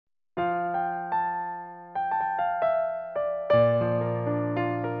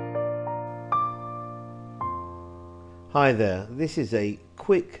Hi there, this is a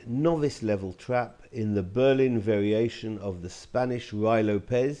quick novice level trap in the Berlin variation of the Spanish Ruy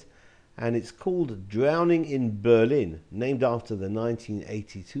Lopez, and it's called Drowning in Berlin, named after the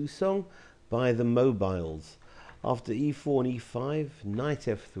 1982 song by the Mobiles. After e4 and e5, knight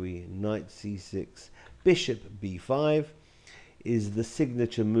f3, knight c6, bishop b5 is the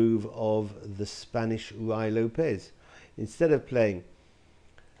signature move of the Spanish Ruy Lopez. Instead of playing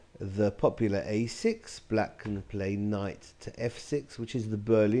the popular a6, black can play knight to f6, which is the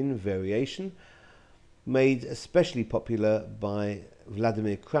Berlin variation, made especially popular by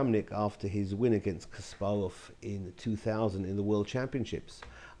Vladimir Kramnik after his win against Kasparov in 2000 in the World Championships.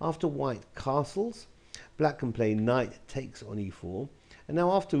 After white castles, black can play knight takes on e4, and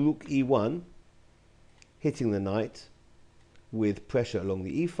now after rook e1, hitting the knight with pressure along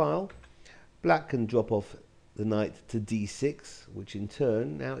the e-file, black can drop off the knight to d6, which in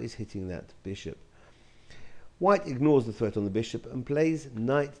turn now is hitting that bishop. White ignores the threat on the bishop and plays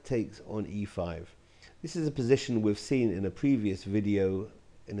knight takes on e5. This is a position we've seen in a previous video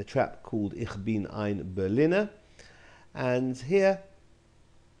in a trap called Ich bin ein Berliner, and here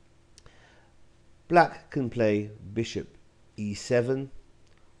black can play bishop e7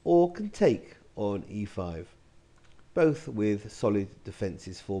 or can take on e5, both with solid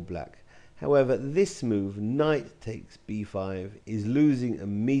defenses for black. However, this move, knight takes b5, is losing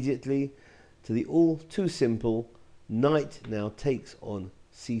immediately to the all too simple knight now takes on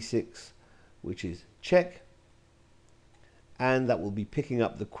c6, which is check, and that will be picking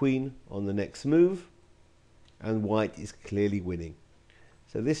up the queen on the next move, and white is clearly winning.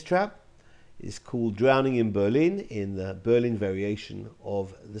 So this trap is called Drowning in Berlin in the Berlin variation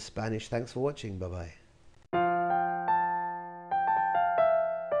of the Spanish. Thanks for watching. Bye bye.